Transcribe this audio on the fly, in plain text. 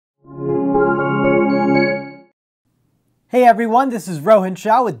Hey everyone, this is Rohan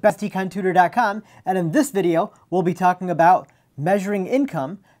Shah with BestEconTutor.com, and in this video we'll be talking about measuring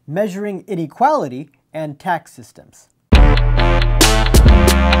income, measuring inequality, and tax systems.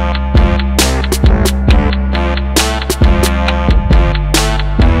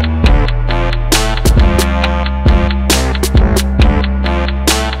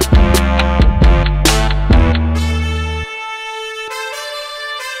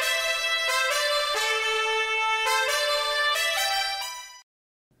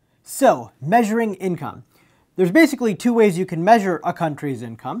 So, measuring income. There's basically two ways you can measure a country's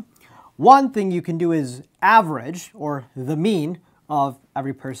income. One thing you can do is average, or the mean, of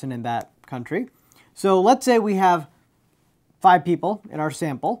every person in that country. So let's say we have 5 people in our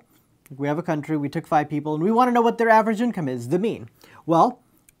sample. We have a country, we took 5 people, and we want to know what their average income is, the mean. Well,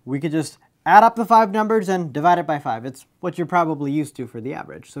 we could just add up the 5 numbers and divide it by 5. It's what you're probably used to for the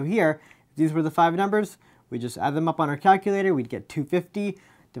average. So here, if these were the 5 numbers, we just add them up on our calculator, we'd get 250.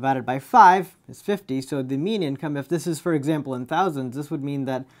 Divided by 5 is 50, so the mean income, if this is, for example, in thousands, this would mean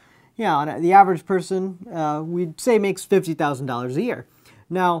that, the average person, we'd say, makes $50,000 a year.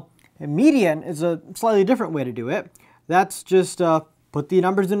 Now, a median is a slightly different way to do it. That's just put the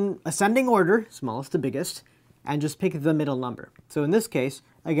numbers in ascending order, smallest to biggest, and just pick the middle number. So in this case,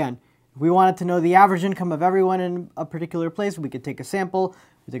 again, if we wanted to know the average income of everyone in a particular place, we could take a sample.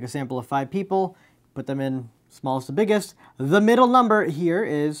 We take a sample of 5 people, put them in smallest to biggest. The middle number here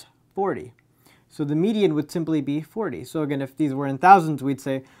is 40. So the median would simply be 40. So again, if these were in thousands, we'd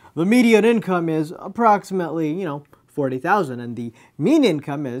say the median income is approximately, 40,000, and the mean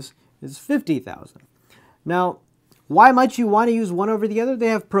income is 50,000. Now, why might you want to use one over the other? They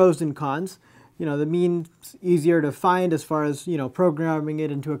have pros and cons. The mean's easier to find as far as, programming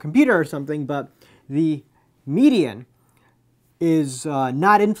it into a computer or something, but the median is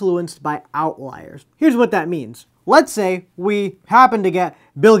not influenced by outliers. Here's what that means. Let's say we happen to get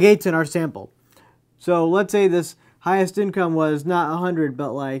Bill Gates in our sample. So let's say this highest income was not 100,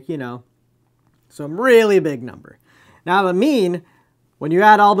 but some really big number. Now the mean, when you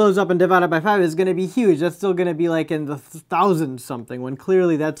add all those up and divide it by 5, is going to be huge. That's still going to be like in the thousands something, when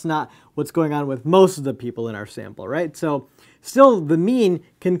clearly that's not what's going on with most of the people in our sample, right? So still the mean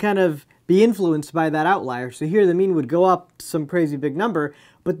can kind of be influenced by that outlier. So here the mean would go up some crazy big number,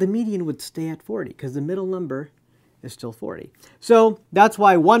 but the median would stay at 40 because the middle number is still 40. So that's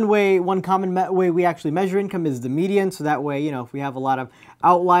why one common way we actually measure income is the median. So that way, if we have a lot of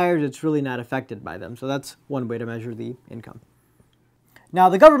outliers, it's really not affected by them. So that's one way to measure the income. Now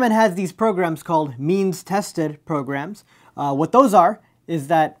the government has these programs called means-tested programs. What those are is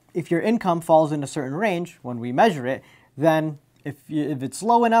that if your income falls in a certain range when we measure it, then if it's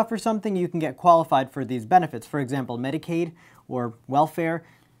low enough or something, you can get qualified for these benefits. For example, Medicaid or welfare.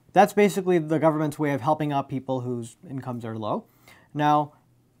 That's basically the government's way of helping out people whose incomes are low. Now,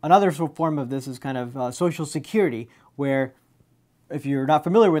 another form of this is kind of Social Security, where if you're not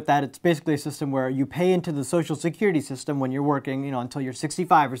familiar with that, it's basically a system where you pay into the Social Security system when you're working, until you're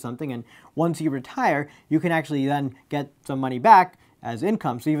 65 or something, and once you retire, you can actually then get some money back as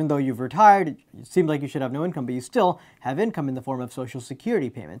income. So even though you've retired, it seems like you should have no income, but you still have income in the form of Social Security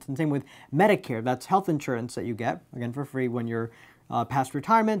payments. And same with Medicare. That's health insurance that you get, again, for free when you're past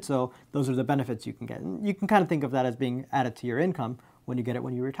retirement. So those are the benefits you can get. And you can kind of think of that as being added to your income when you get it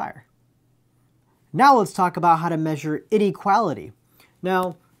when you retire. Now let's talk about how to measure inequality.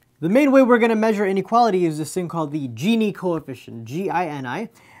 Now, the main way we're going to measure inequality is this thing called the Gini Coefficient, G-I-N-I,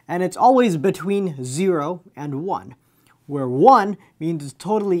 and it's always between 0 and 1. Where 1 means it's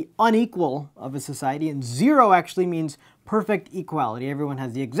totally unequal of a society, and 0 actually means perfect equality. Everyone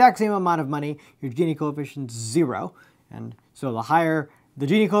has the exact same amount of money. Your Gini coefficient is 0. And so the higher the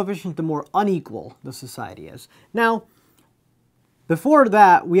Gini coefficient, the more unequal the society is. Now, before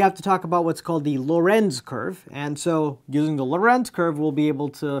that, we have to talk about what's called the Lorenz curve. And so using the Lorenz curve, we'll be able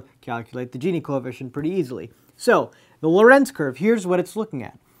to calculate the Gini coefficient pretty easily. So the Lorenz curve, here's what it's looking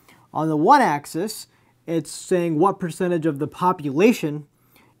at. On the y-axis, it's saying what percentage of the population,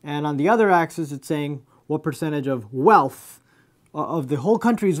 and on the other axis, it's saying what percentage of wealth, of the whole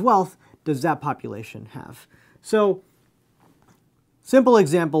country's wealth, does that population have. So, simple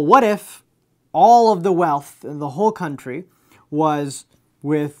example, what if all of the wealth in the whole country was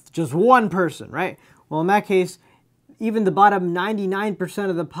with just one person, right? Well, in that case, even the bottom 99%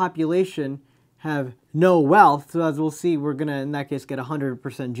 of the population have no wealth. So as we'll see, we're going to, in that case, get 100%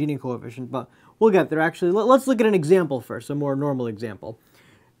 Gini coefficient, but we'll get there. Actually, let's look at an example first, a more normal example.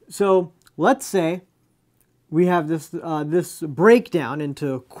 So let's say we have this breakdown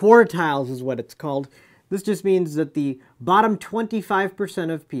into quartiles is what it's called. This just means that the bottom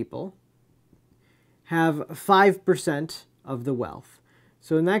 25% of people have 5% of the wealth.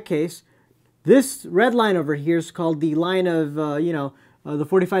 So in that case, this red line over here is called the line of, the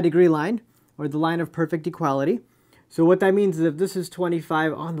 45-degree line, or the line of perfect equality. So what that means is if this is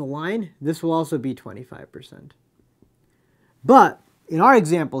 25 on the line, this will also be 25%. But in our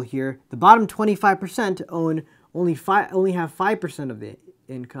example here, the bottom 25% only have 5% of the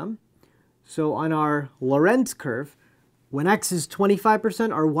income. So on our Lorenz curve, when x is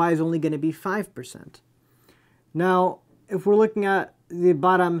 25%, our y is only going to be 5%. Now, if we're looking at the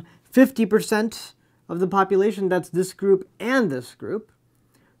bottom 50% of the population, that's this group and this group.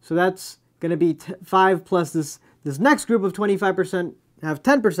 So that's going to be 5 plus this next group of 25% have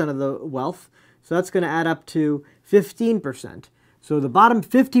 10% of the wealth. So that's going to add up to 15%. So the bottom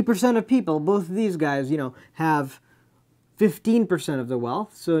 50% of people, both of these guys, have 15% of the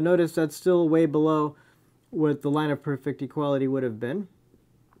wealth. So notice that's still way below what the line of perfect equality would have been.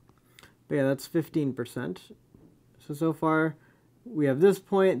 But yeah, that's 15%. So far we have this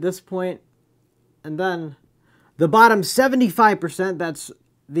point, and then the bottom 75%, that's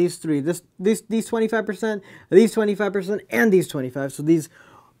these three, these 25%, these 25%, and these 25. So these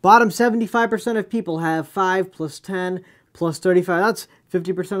bottom 75% of people have 5 plus 10 plus 35. That's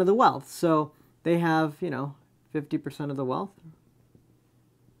 50% of the wealth. So they have, 50% of the wealth.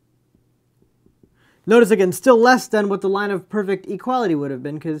 Notice again, still less than what the line of perfect equality would have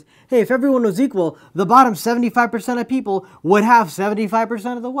been, because, hey, if everyone was equal, the bottom 75% of people would have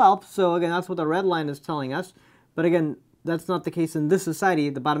 75% of the wealth. So again, that's what the red line is telling us. But again, that's not the case in this society.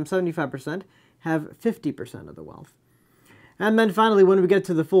 The bottom 75% have 50% of the wealth. And then finally, when we get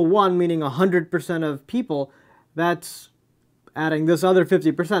to the full one, meaning 100% of people, that's adding this other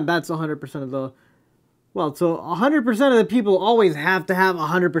 50%, that's 100% of the wealth. So 100% of the people always have to have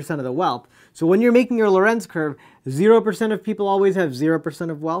 100% of the wealth. So when you're making your Lorenz curve, 0% of people always have 0%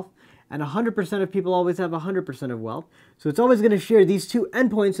 of wealth, and 100% of people always have 100% of wealth. So it's always going to share these two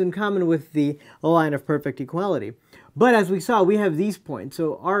endpoints in common with the line of perfect equality. But as we saw, we have these points.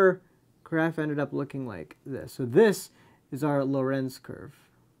 So our graph ended up looking like this. So this is our Lorenz curve,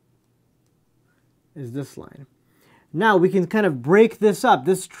 is this line. Now we can kind of break this up,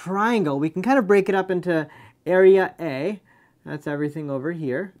 this triangle, we can kind of break it up into area A, that's everything over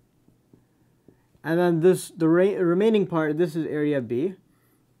here. And then the remaining part, this is area B.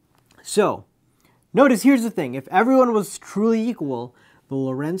 So, notice here's the thing, if everyone was truly equal, the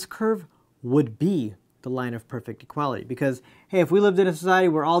Lorenz curve would be the line of perfect equality. Because, hey, if we lived in a society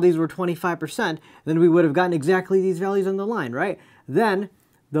where all these were 25%, then we would have gotten exactly these values on the line, right? Then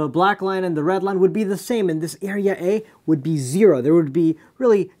the black line and the red line would be the same, and this area A would be 0. There would be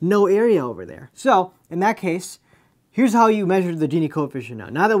really no area over there. So, in that case, here's how you measure the Gini coefficient now.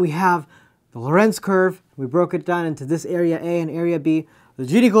 Now that we have the Lorenz curve, we broke it down into this area A and area B, the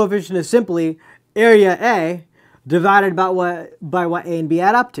Gini coefficient is simply area A divided by what A and B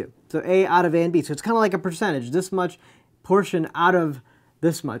add up to. So A out of A and B. So it's kind of like a percentage, this much portion out of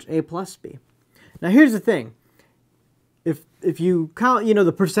this much, A plus B. Now here's the thing. If you count,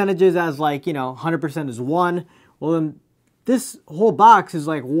 the percentages as like, 100% is 1, well then this whole box is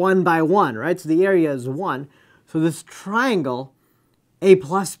like 1 by 1, right? So the area is 1. So this triangle, A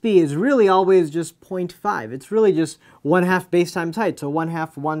plus B, is really always just 0.5. It's really just 1/2 base times height, so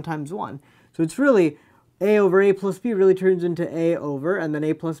 1/2 1 times 1. So it's really A over A plus B really turns into A over, and then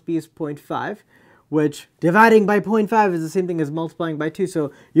A plus B is 0.5, which dividing by 0.5 is the same thing as multiplying by 2.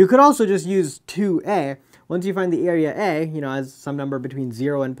 So you could also just use 2A. Once you find the area A, as some number between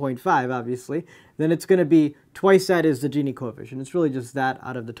 0 and 0.5, obviously, then it's going to be twice that is the Gini coefficient. It's really just that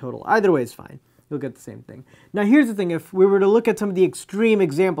out of the total. Either way is fine. You'll get the same thing. Now here's the thing. If we were to look at some of the extreme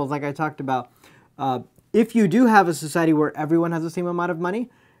examples like I talked about, if you do have a society where everyone has the same amount of money,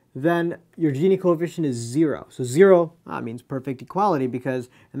 then your Gini coefficient is 0. So 0 means perfect equality, because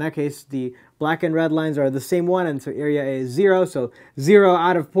in that case the black and red lines are the same one, and so area A is 0. So 0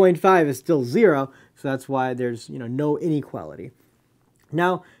 out of 0.5 is still 0. So that's why there's no inequality.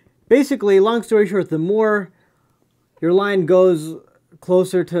 Now basically, long story short, the more your line goes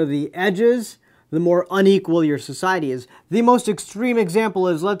closer to the edges, the more unequal your society is. The most extreme example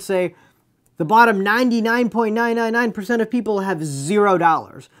is, let's say, the bottom 99.999% of people have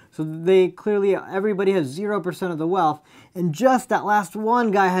 $0. So everybody has 0% of the wealth, and just that last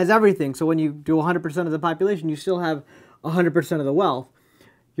one guy has everything. So when you do 100% of the population, you still have 100% of the wealth.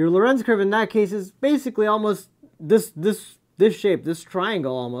 Your Lorenz curve in that case is basically almost this shape, this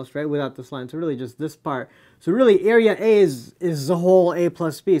triangle almost, right, without this line. So really just this part. So really area A is the whole A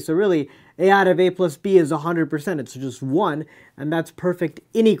plus B. So really A out of A plus B is 100%. It's just 1, and that's perfect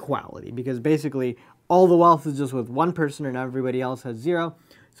inequality, because basically all the wealth is just with one person and everybody else has 0.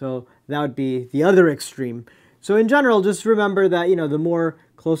 So that would be the other extreme. So in general, just remember that, the more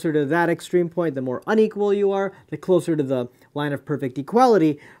closer to that extreme point, the more unequal you are. The closer to the line of perfect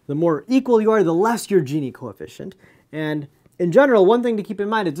equality, the more equal you are, the less your Gini coefficient. And in general, one thing to keep in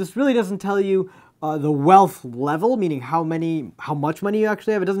mind is this really doesn't tell you the wealth level, meaning how much money you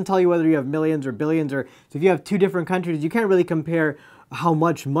actually have. It doesn't tell you whether you have millions or billions, or so if you have two different countries, you can't really compare how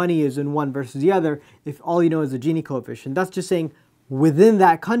much money is in one versus the other if all you know is the Gini coefficient. That's just saying within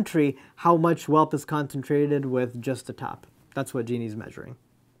that country how much wealth is concentrated with just the top. That's what Gini is measuring.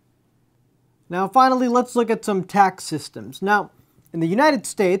 Now finally, let's look at some tax systems. Now, in the United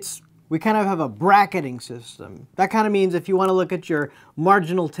States, we kind of have a bracketing system. That kind of means if you want to look at your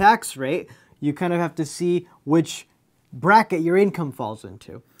marginal tax rate, you kind of have to see which bracket your income falls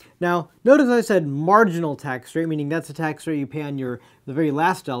into. Now, notice I said marginal tax rate, meaning that's the tax rate you pay on the very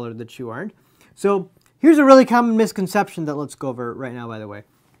last dollar that you earned. So here's a really common misconception that let's go over right now, by the way.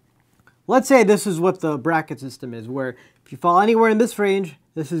 Let's say this is what the bracket system is, where if you fall anywhere in this range,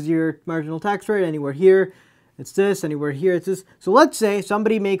 this is your marginal tax rate. Anywhere here, it's this. Anywhere here, it's this. So let's say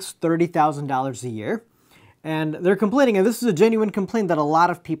somebody makes $30,000 a year, and they're complaining, and this is a genuine complaint that a lot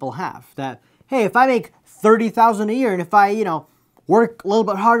of people have, that, hey, if I make $30,000 a year, and if I, work a little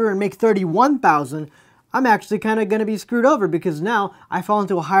bit harder and make $31,000, I'm actually kind of going to be screwed over because now I fall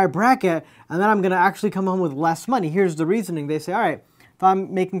into a higher bracket, and then I'm going to actually come home with less money. Here's the reasoning. They say, all right, if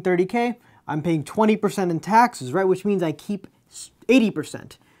I'm making $30K, I'm paying 20% in taxes, right? Which means I keep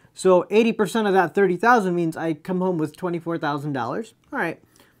 80%. So 80% of that $30,000 means I come home with $24,000. All right,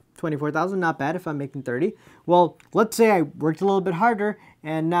 $24,000, not bad if I'm making 30. Well, let's say I worked a little bit harder,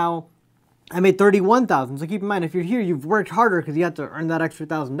 and now I made $31,000. So keep in mind, if you're here, you've worked harder because you have to earn that extra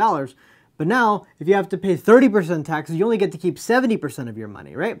 $1,000. But now, if you have to pay 30% taxes, you only get to keep 70% of your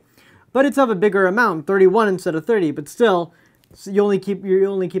money, right? But it's of a bigger amount, 31 instead of 30. But still, you're only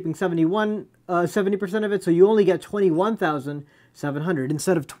keeping 70% of it, so you only get 21,700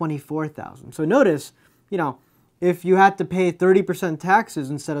 instead of 24,000. So notice, if you had to pay 30% taxes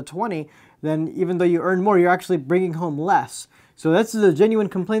instead of 20, then even though you earn more, you're actually bringing home less. So that's a genuine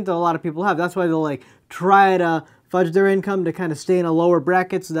complaint that a lot of people have. That's why they'll try to fudge their income to kind of stay in a lower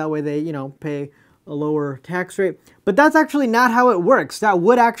bracket, so that way they, pay a lower tax rate. But that's actually not how it works. That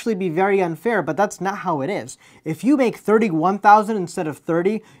would actually be very unfair, but that's not how it is. If you make $31,000 instead of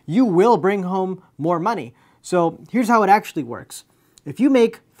 30, you will bring home more money. So here's how it actually works. If you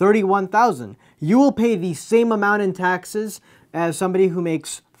make $31,000, you will pay the same amount in taxes as somebody who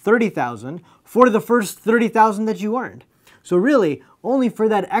makes $30,000 for the first $30,000 that you earned. So really, only for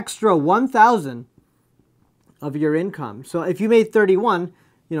that extra $1,000 of your income. So if you made 31,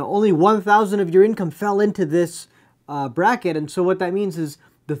 only 1,000 of your income fell into this bracket. And so what that means is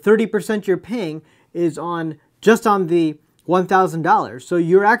the 30% you're paying is just on the $1,000. So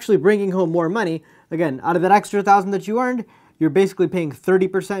you're actually bringing home more money. Again, out of that extra $1,000 that you earned, you're basically paying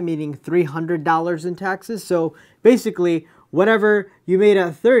 30%, meaning $300 in taxes. So basically, whatever you made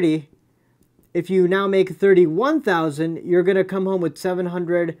at 30, if you now make 31,000, you're going to come home with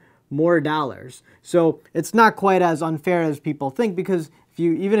 $700 more dollars. So it's not quite as unfair as people think, because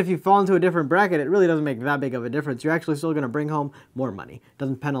even if you fall into a different bracket, it really doesn't make that big of a difference. You're actually still going to bring home more money. It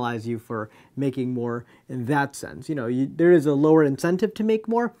doesn't penalize you for making more in that sense. There is a lower incentive to make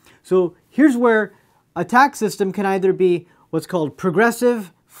more. So here's where a tax system can either be what's called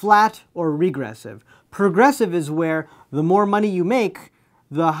progressive, flat, or regressive. Progressive is where the more money you make,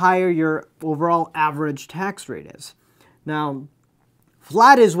 the higher your overall average tax rate is. Now,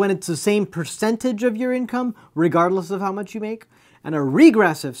 flat is when it's the same percentage of your income, regardless of how much you make. And a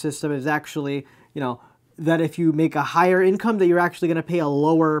regressive system is actually, that if you make a higher income, that you're actually going to pay a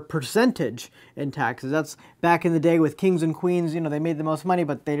lower percentage in taxes. That's back in the day with kings and queens. They made the most money,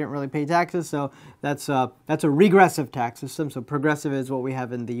 but they didn't really pay taxes. So that's a regressive tax system. So progressive is what we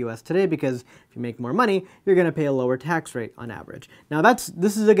have in the U.S. today, because if you make more money, you're going to pay a lower tax rate on average. Now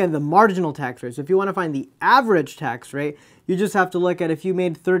this is again the marginal tax rate. So if you want to find the average tax rate, you just have to look at, if you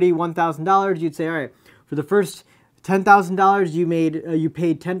made $31,000, you'd say, all right, for the first $10,000 you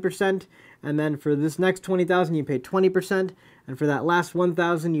paid 10%. And then for this next $20,000, you paid 20%. And for that last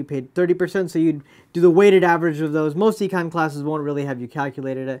 $1,000, you paid 30%. So you'd do the weighted average of those. Most econ classes won't really have you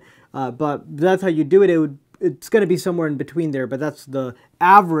calculated it, but that's how you do it. It's going to be somewhere in between there, but that's the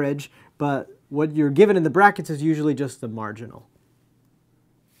average. But what you're given in the brackets is usually just the marginal.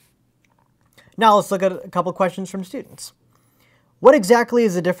 Now let's look at a couple questions from students. What exactly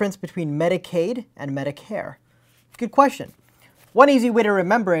is the difference between Medicaid and Medicare? Good question. One easy way to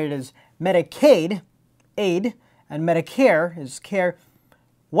remember it is Medicaid, aid, and Medicare is care.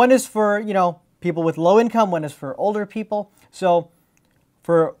 One is for, people with low income, one is for older people. So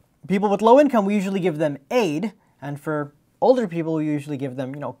For people with low income, we usually give them aid, and for older people, we usually give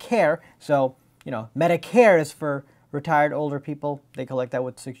them, care. So, Medicare is for retired older people. They collect that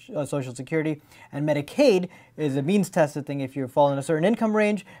with Social Security. And Medicaid is a means-tested thing. If you fall in a certain income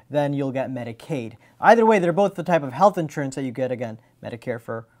range, then you'll get Medicaid. Either way, they're both the type of health insurance that you get, again, Medicare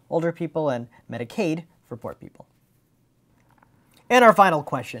for older people and Medicaid for poor people. And our final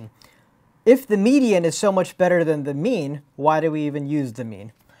question. If the median is so much better than the mean, why do we even use the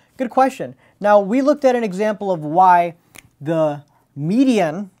mean? Good question. Now, we looked at an example of why the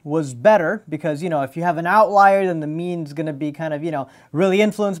median was better because, if you have an outlier, then the mean's going to be kind of, really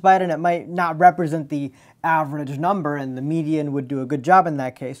influenced by it, and it might not represent the average number, and the median would do a good job in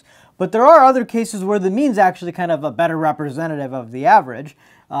that case. But there are other cases where the mean's actually kind of a better representative of the average.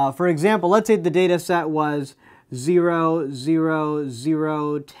 For example, let's say the data set was 0, 0,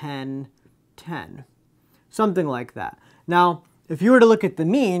 0, 10, 10. Something like that. Now, if you were to look at the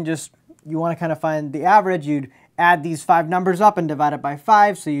mean, you want to kind of find the average, you'd add these 5 numbers up and divide it by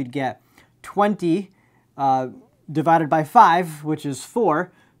 5, so you'd get 20 divided by 5, which is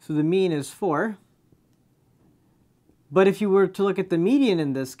 4, so the mean is 4. But if you were to look at the median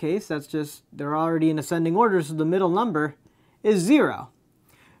in this case, they're already in ascending order, so the middle number is 0.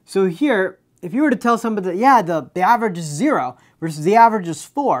 So here, if you were to tell somebody that, yeah, the average is 0 versus the average is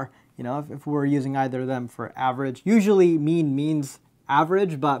 4, if we're using either of them for average, usually mean means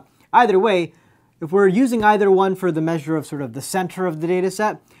average, but either way, if we're using either one for the measure of sort of the center of the data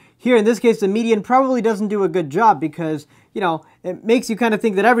set, here in this case the median probably doesn't do a good job because, it makes you kind of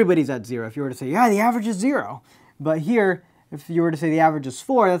think that everybody's at 0 if you were to say, yeah, the average is 0. But here, if you were to say the average is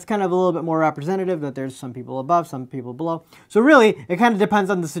 4, that's kind of a little bit more representative that there's some people above, some people below. So really, it kind of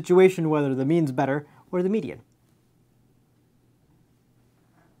depends on the situation whether the mean's better or the median.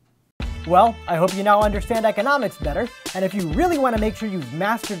 Well, I hope you now understand economics better, and if you really want to make sure you've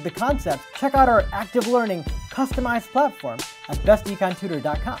mastered the concepts, check out our active learning customized platform at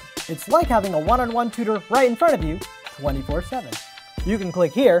bestecontutor.com. It's like having a one-on-one tutor right in front of you 24/7. You can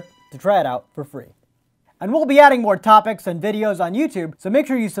click here to try it out for free. And we'll be adding more topics and videos on YouTube, so make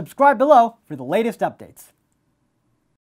sure you subscribe below for the latest updates.